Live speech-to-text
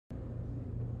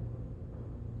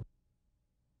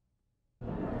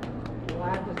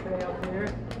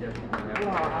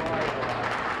Well, how are you?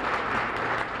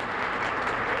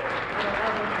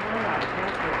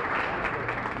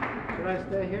 Should I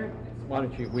stay here? Why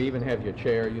don't you, we even have your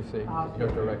chair, you see, your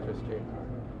director's chair.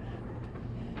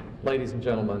 Ladies and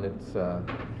gentlemen, it's a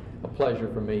pleasure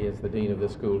for me as the dean of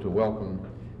this school to welcome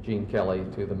Gene Kelly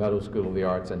to the Meadows School of the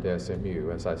Arts and to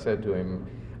SMU. As I said to him,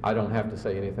 I don't have to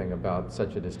say anything about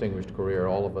such a distinguished career.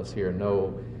 All of us here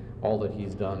know all that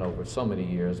he's done over so many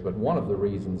years, but one of the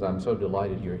reasons I'm so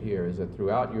delighted you're here is that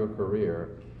throughout your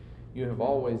career, you have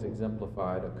always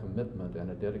exemplified a commitment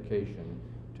and a dedication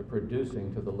to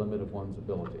producing to the limit of one's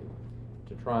ability,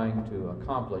 to trying to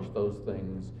accomplish those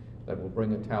things that will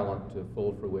bring a talent to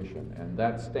full fruition. And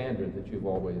that standard that you've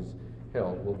always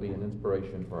held will be an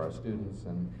inspiration for our students.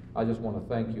 And I just want to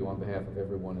thank you on behalf of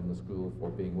everyone in the school for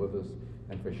being with us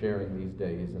and for sharing these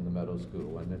days in the Meadows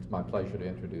School. And it's my pleasure to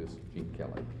introduce Gene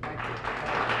Kelly. Thank you.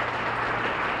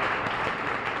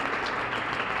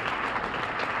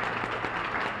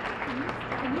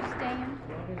 Can you stand?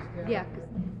 Yeah.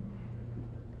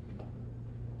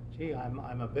 Gee,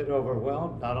 I'm a bit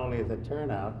overwhelmed, not at the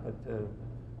turnout, but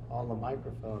all the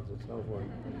microphones and so forth.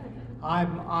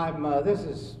 This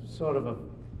is sort of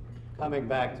coming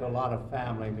back to a lot of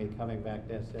family, me coming back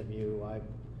to SMU. I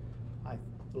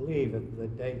believe if the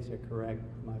dates are correct,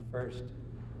 my first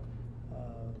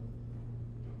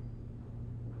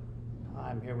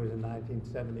time here was in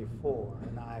 1974,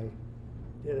 and I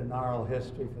did an oral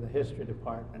history for the history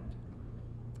department.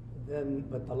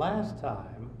 But the last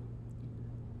time,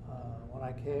 when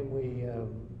I came, we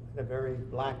had a very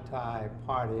black tie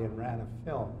party and ran a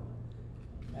film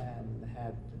and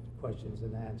had questions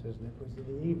and answers, and it was in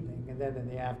the evening. And then in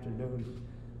the afternoon,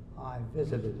 I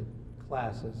visited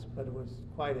classes, but it was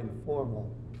quite informal.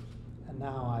 And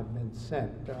now I've been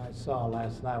sent. I saw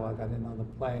last night when I got in on the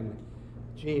plane,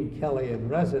 Gene Kelly in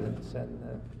residence,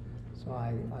 and so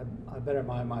I better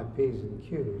mind my P's and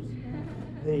Q's.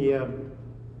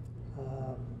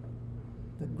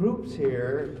 The groups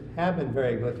here have been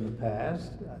very good in the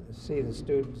past. I see the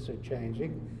students are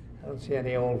changing. I don't see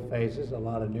any old faces, a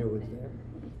lot of new ones there.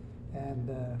 And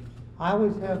I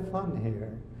always have fun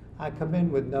here. I come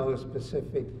in with no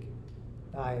specific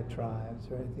diatribes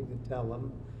or anything to tell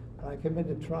them, but I come in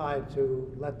to try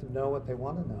to let them know what they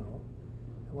want to know,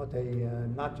 and what they,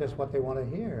 not just what they want to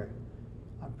hear.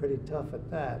 I'm pretty tough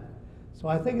at that. So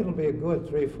I think it'll be a good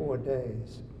 3-4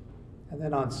 days. And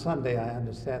then on Sunday, I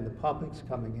understand the public's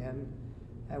coming in,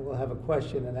 and we'll have a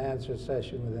question and answer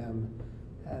session with them,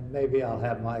 and maybe I'll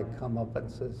have my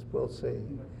comeuppances, we'll see.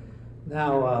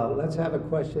 Now, let's have a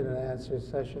question and answer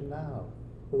session now.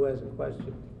 Who has a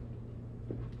question?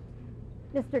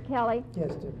 Mr. Kelly?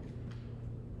 Yes, dear.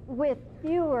 With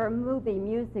fewer movie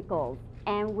musicals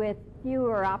and with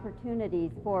fewer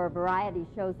opportunities for variety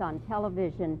shows on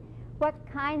television, what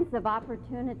kinds of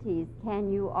opportunities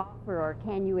can you offer or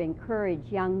can you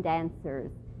encourage young dancers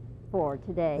for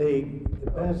today?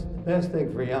 The best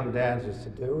thing for young dancers to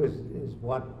do is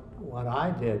what I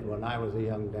did when I was a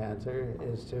young dancer,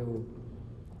 is to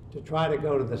try to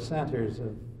go to the centers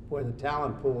of where the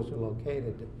talent pools are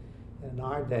located. In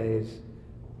our days,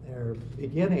 they're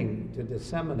beginning to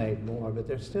disseminate more, but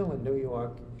they're still in New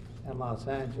York and Los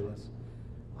Angeles.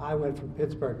 I went from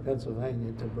Pittsburgh,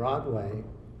 Pennsylvania to Broadway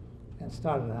and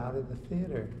started out in the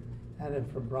theater. And then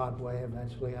from Broadway,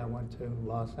 eventually I went to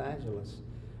Los Angeles.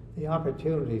 The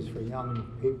opportunities for young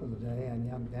people today and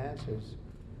young dancers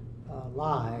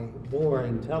lie more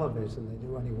in television than they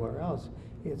do anywhere else.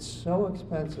 It's so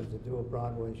expensive to do a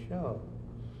Broadway show.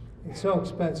 It's so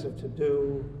expensive to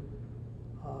do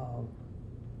a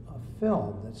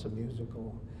film that's a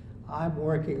musical. I'm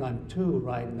working on 2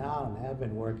 right now and have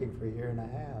been working for a year and a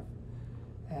half.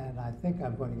 And I think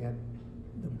I'm going to get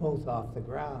them both off the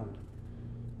ground.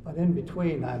 But in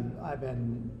between, I've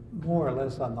been more or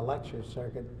less on the lecture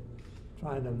circuit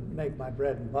trying to make my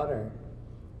bread and butter.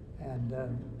 And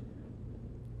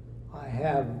I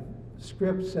have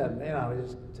scripts sent me, and I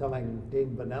was just telling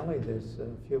Dean Bonelli this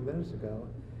a few minutes ago,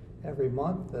 every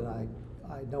month that I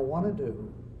don't want to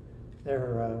do.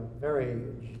 They're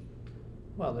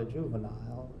they're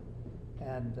juvenile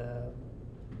and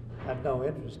have no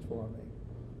interest for me.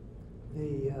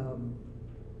 The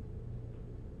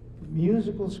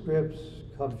musical scripts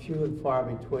come few and far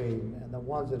between, and the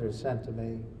ones that are sent to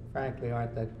me, frankly,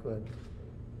 aren't that good.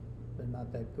 They're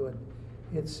not that good.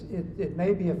 It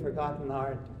may be a forgotten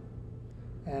art,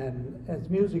 and as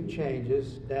music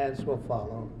changes, dance will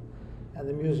follow. And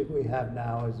the music we have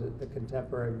now is the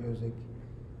contemporary music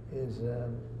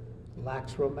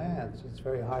lacks romance. It's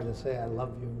very hard to say I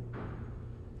love you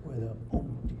with a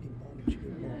boom, chickie, boom, chickie,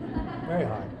 boom. Very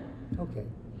hard. Okay.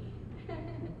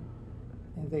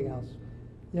 In Anything else?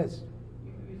 Yes.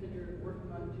 You said you're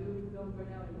working on 2 films right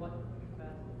now. In what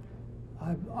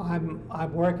capacity?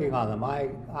 I'm working on them.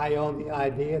 I own the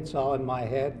idea. It's all in my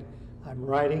head. I'm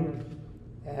writing,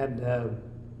 and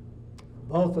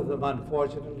both of them,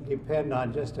 unfortunately, depend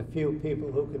on just a few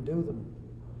people who can do them.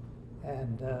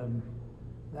 And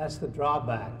that's the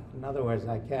drawback. In other words,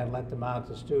 I can't let them out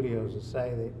to studios and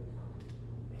say that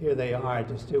here they are,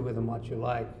 just do with them what you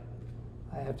like.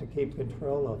 I have to keep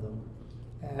control of them.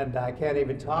 And I can't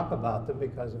even talk about them,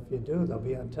 because if you do, they'll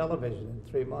be on television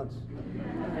in 3 months.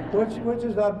 Which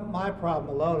is not my problem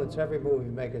alone, it's every movie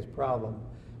maker's problem.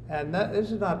 And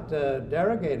this is not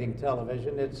derogating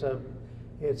television, it's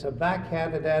a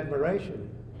backhanded admiration.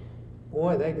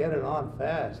 Boy, they get it on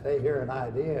fast. They hear an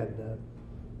idea, and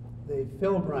the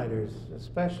film writers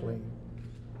especially,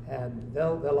 and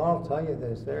they'll all tell you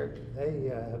this. They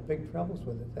have big troubles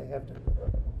with it. They have to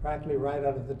practically write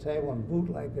under the table and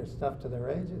bootleg their stuff to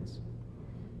their agents.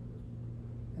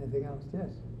 Anything else?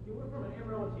 Yes. You were from an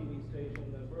Amarillo TV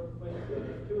station, the birthplace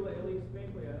of Tula Elise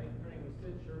Binkley. I think her name was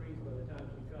Sid Charisse by the time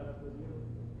she caught up with you.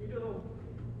 Can you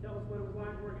tell us what it was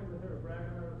like working with her, brag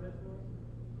on her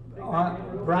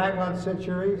influence? Brag on Sid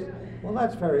Charisse? Well,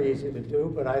 that's very easy to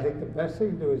do, but I think the best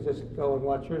thing to do is just go and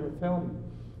watch her in the film.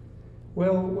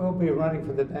 We'll be running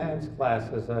for the dance class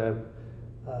as a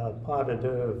part of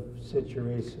Sid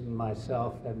Charisse and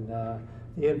myself, and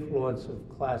the influence of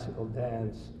classical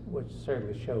dance, which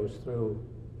certainly shows through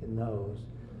in those.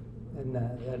 And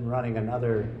then running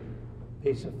another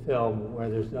piece of film where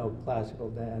there's no classical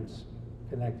dance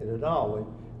connected at all,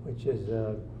 which is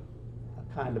a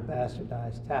kind of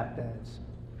bastardized tap dance.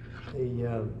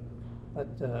 But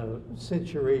Sid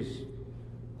Charisse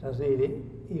doesn't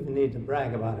even need to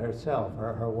brag about herself.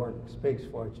 Her work speaks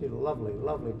for it. She's a lovely,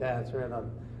 lovely dancer and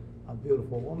a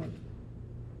beautiful woman.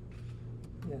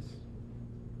 Yes.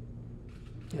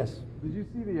 Yes. Did you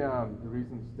see the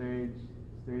recent stage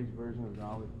version of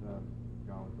Gone with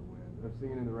the Wind, of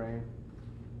Singing in the Rain?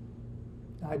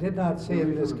 I did not see it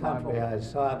in this country. I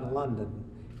saw it in London.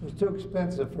 It was too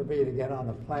expensive for me to get on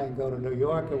a plane, go to New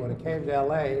York, and when it came to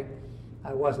L.A.,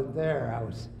 I wasn't there.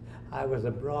 I was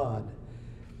abroad.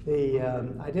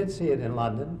 I did see it in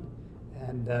London,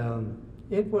 and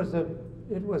it was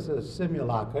a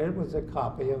simulacra. It was a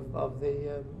copy of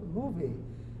the movie,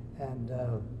 and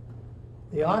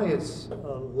the audience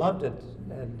loved it.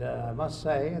 And I must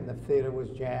say, and the theater was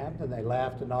jammed, and they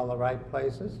laughed in all the right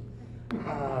places.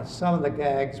 Some of the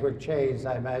gags were changed,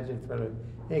 I imagine, for the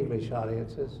English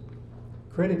audiences.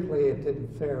 Critically, it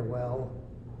didn't fare well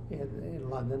in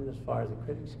London as far as the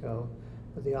critics go,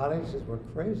 but the audiences were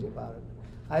crazy about it.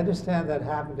 I understand that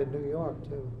happened in New York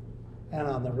too, and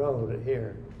on the road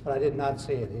here, but I did not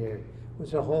see it here. It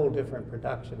was a whole different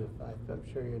production,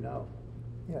 I'm sure you know.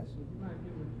 Yes? Would you mind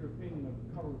giving us your opinion of the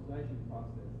colorization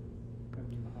process?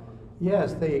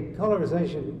 Yes, the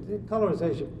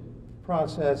colorization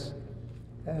process,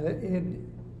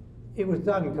 it was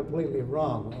done completely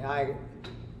wrong.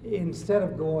 Instead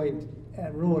of going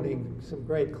and ruining some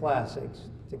great classics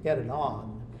to get it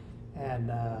on,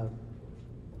 and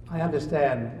I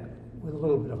understand with a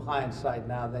little bit of hindsight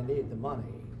now they need the money.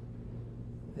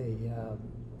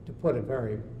 To put it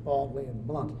very baldly and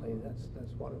bluntly,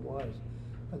 that's what it was.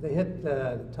 But they hit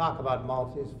talk about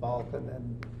Maltese Falcon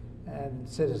and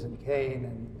Citizen Kane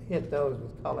and hit those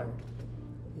with color.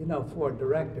 You know, for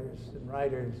directors and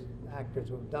writers, and actors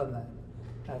who have done that,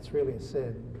 that's really a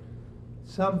sin.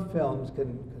 Some films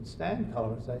can stand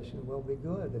colorization, will be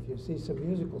good. If you see some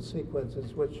musical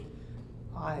sequences, which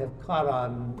I have caught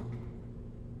on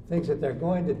things that they're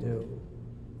going to do,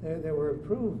 they were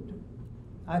improved.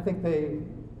 I think they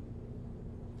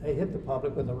hit the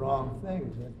public with the wrong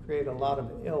things and create a lot of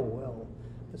ill will,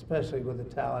 especially with the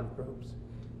talent groups.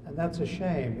 And that's a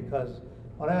shame, because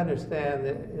what I understand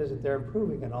is that they're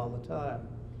improving it all the time.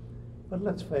 But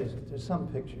let's face it, there's some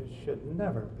pictures should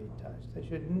never be touched. They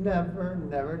should never,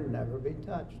 never, never be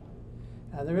touched.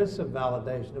 And there is some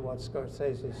validation of what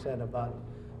Scorsese said about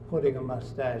putting a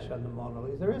mustache on the Mona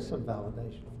Lisa. There is some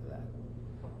validation for that.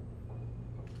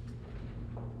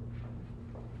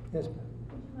 Yes, ma'am?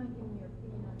 Would you mind giving your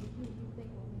opinion on who you think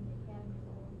will win the Academy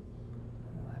Award?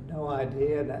 I have no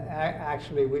idea. And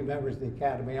actually, we members of the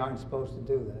Academy aren't supposed to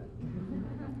do that.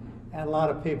 And a lot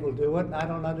of people do it, and I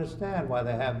don't understand why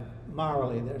they have,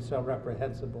 morally, they're so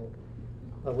reprehensible.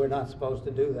 But we're not supposed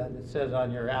to do that. And it says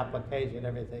on your application,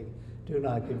 everything, do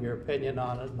not give your opinion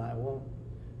on it, and I won't.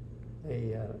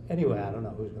 Anyway, I don't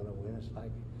know who's going to win. It's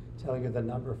like telling you the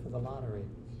number for the lottery.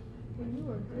 When you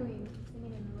were doing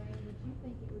Singing in the Rain, did you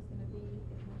think it was going to be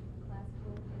as much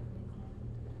classical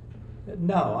as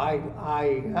No,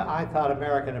 I thought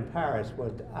American in Paris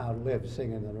would outlive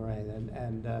Singing in the Rain,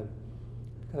 and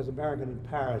because American in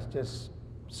Paris just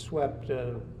swept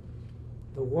the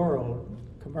world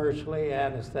commercially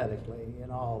and aesthetically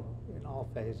in all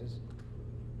phases,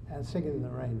 and Singing in the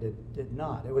Rain did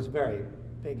not. It was a very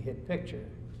big hit picture,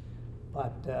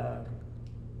 but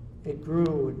it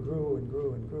grew and grew and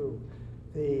grew and grew.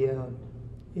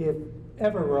 If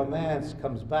ever romance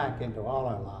comes back into all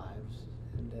our lives,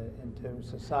 into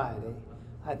society,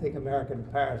 I think American in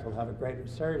Paris will have a great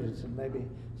resurgence, and maybe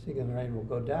Singing in the Rain will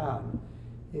go down.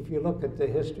 If you look at the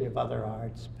history of other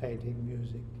arts, painting,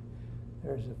 music,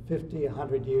 there's 50,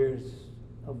 100 years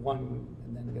of one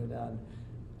and then go down.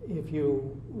 If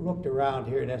you looked around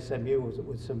here at SMU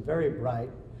with some very bright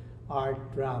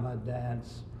art, drama,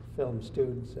 dance, film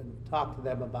students and talked to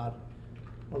them about,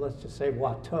 well, let's just say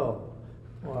Watteau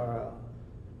or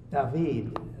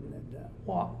David,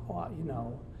 and you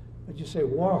know, but you say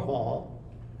Warhol,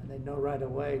 and they know right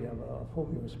away of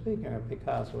whom you were speaking, or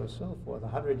Picasso or so forth.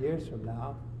 100 years from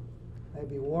now,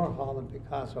 maybe Warhol and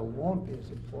Picasso won't be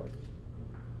as important.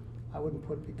 I wouldn't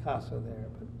put Picasso there,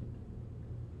 but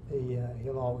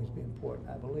he'll always be important,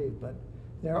 I believe. But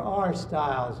there are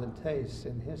styles and tastes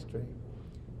in history.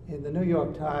 In the New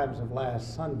York Times of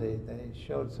last Sunday, they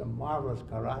showed some marvelous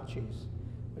Carraccis,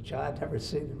 which I had never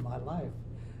seen in my life,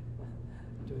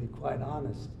 to be quite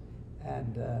honest.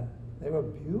 And they were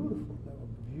beautiful. They were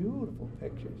beautiful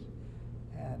pictures.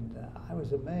 And I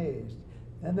was amazed.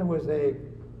 Then there was a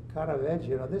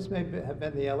Caravaggio. This may have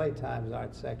been the LA Times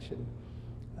art section,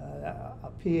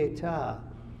 a Pietà.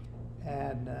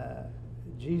 And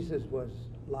Jesus was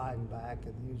lying back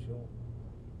in the usual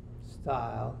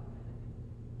style.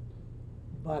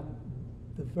 But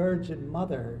the Virgin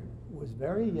Mother was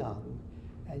very young,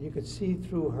 and you could see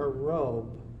through her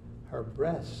robe, her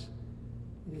breasts,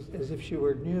 as if she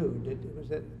were nude.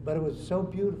 But it was so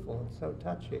beautiful and so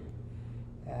touching.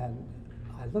 And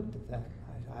I looked at that.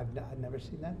 I'd never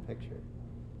seen that picture.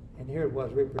 And here it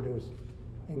was reproduced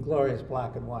in glorious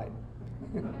black and white.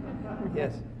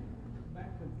 Yes?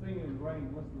 Back to Singing in the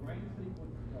Rain, was the rain sequence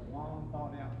a long,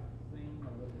 thought-out scene?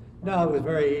 Or was it No, it was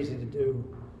very easy to do.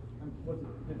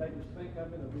 Did they just think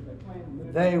of it, or did they plan the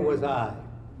movie? They was I.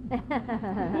 Did the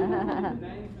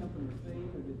name come from the scene,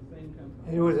 or did the scene come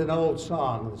from... It was an old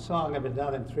song. The song had been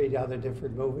done in 3 other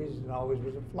different movies and always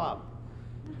was a flop.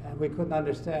 And we couldn't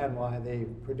understand why the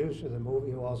producer of the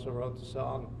movie, who also wrote the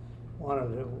song,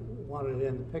 wanted it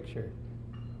in the picture.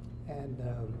 And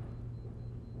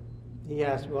he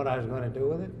asked me what I was going to do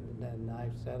with it, and then I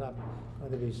said I'm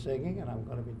going to be singing and I'm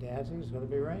going to be dancing. It's going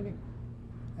to be raining.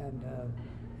 And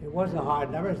it wasn't a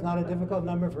hard number. It's not a difficult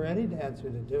number for any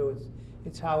dancer to do.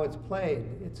 It's how it's played.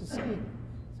 It's a scene.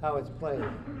 It's how it's played.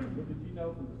 But did you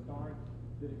know from the start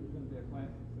that it was going to be a classic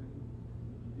scene?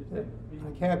 Did you just have a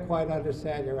feeling? I can't quite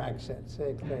understand your accent. Say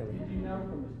it clearly. Did you know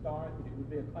from the start that it would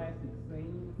be a classic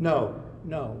scene? No.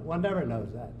 One never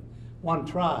knows that. One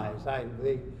tries.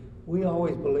 We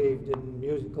always believed in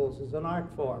musicals as an art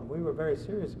form. We were very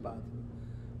serious about them.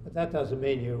 But that doesn't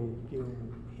mean you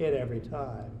hit every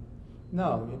time.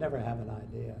 No, you never have an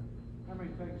idea. How many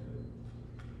takes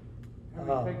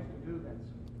to do that?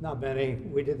 Not many.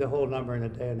 We did the whole number in a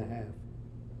day and a half.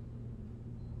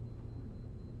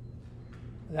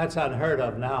 That's unheard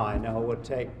of now, I know. It would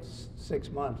take 6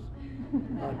 months.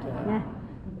 But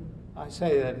I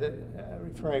say that,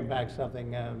 referring back to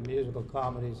something, musical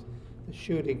comedies, the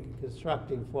shooting,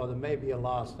 constructing for them may be a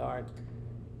lost art,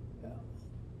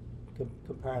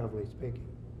 comparatively speaking.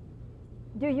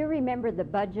 Do you remember the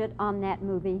budget on that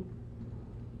movie?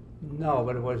 No,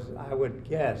 but it was, I would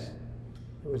guess,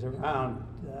 it was around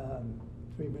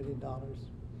 $3 million.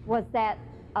 Was that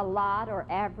a lot or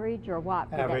average or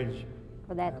what? Average.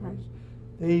 For that average.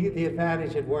 time? The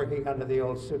advantage of working under the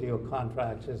old studio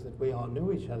contracts is that we all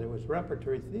knew each other. It was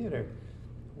repertory theater.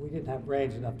 We didn't have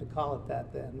brains enough to call it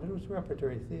that then, but it was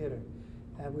repertory theater.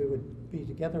 And we would be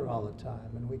together all the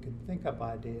time, and we could think up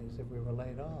ideas if we were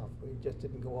laid off. We just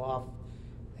didn't go off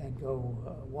and go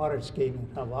water skiing in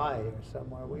Hawaii or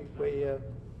somewhere. We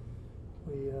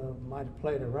might have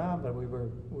played around, but we were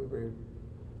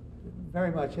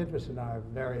very much interested in our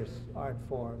various art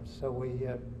forms. So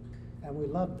and we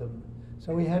loved them.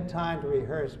 So we had time to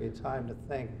rehearse. We had time to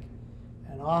think,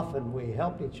 and often we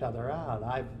helped each other out.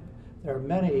 There are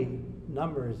many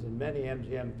numbers in many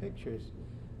MGM pictures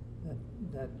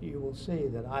that you will see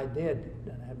that I did,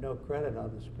 and I have no credit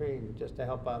on the screen, just to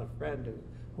help out a friend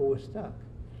who was stuck.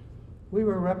 We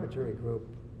were a repertory group,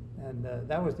 and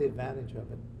that was the advantage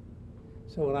of it.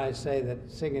 So when I say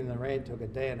that Singing in the Rain took a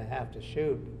day and a half to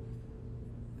shoot,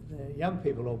 the young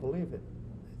people don't believe it.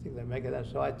 think they're making that.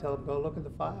 So I tell them, go look at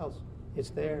the files. It's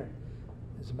there.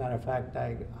 As a matter of fact,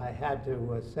 I had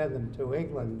to send them to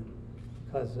England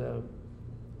because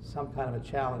some kind of a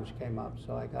challenge came up.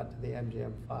 So I got to the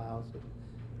MGM files and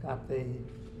got the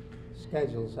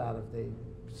schedules out of the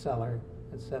cellar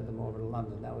and sent them over to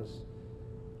London. That was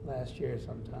last year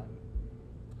sometime.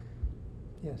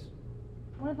 Yes?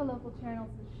 One of the local channels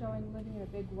is showing Living in a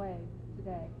Big Way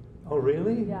today. Oh,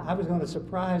 really? Yeah. I was going to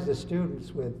surprise the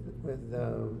students with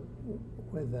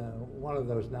one of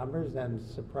those numbers and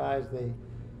surprise the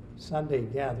Sunday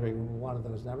gathering with one of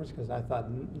those numbers because I thought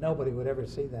nobody would ever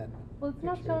see that. Well, it's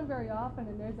not picture. shown very often,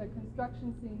 and there's a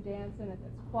construction scene dance in it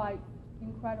that's quite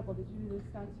incredible. Did you do the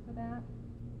stunts for that?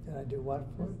 Did I do what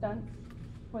for? The stunts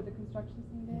for the construction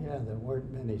scene dance? Yeah, there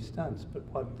weren't many stunts, but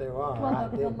what there are, Well, I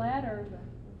the did. ladder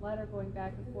going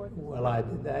back and forth. Well, I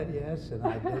did that, yes, and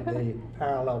I did the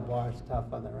parallel bar stuff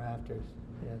on the rafters,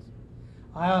 yes.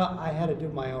 I had to do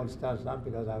my own stunts, not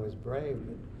because I was brave,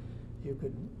 but you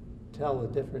could tell the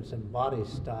difference in body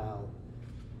style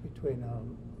between a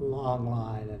long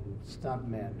line and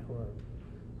stuntmen who are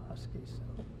husky.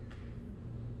 So.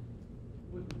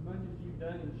 With as much as you've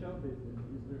done in show business,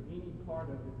 is there any part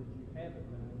of it that you haven't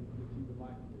done that you would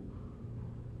like to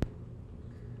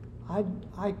do?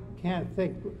 I can't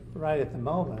think right at the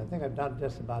moment. I think I've done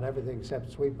just about everything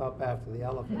except sweep up after the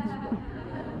elephants.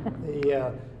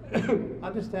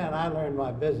 Understand, I learned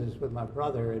my business with my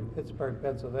brother in Pittsburgh,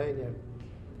 Pennsylvania,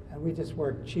 and we just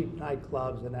worked cheap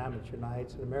nightclubs and amateur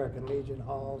nights and American Legion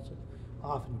halls, and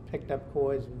often picked up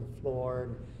coins from the floor,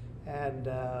 and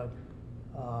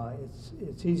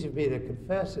it's easy for me to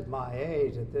confess at my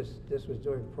age that this was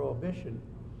during Prohibition,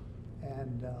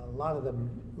 and a lot of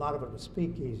it was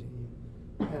speakeasy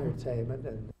entertainment,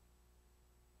 and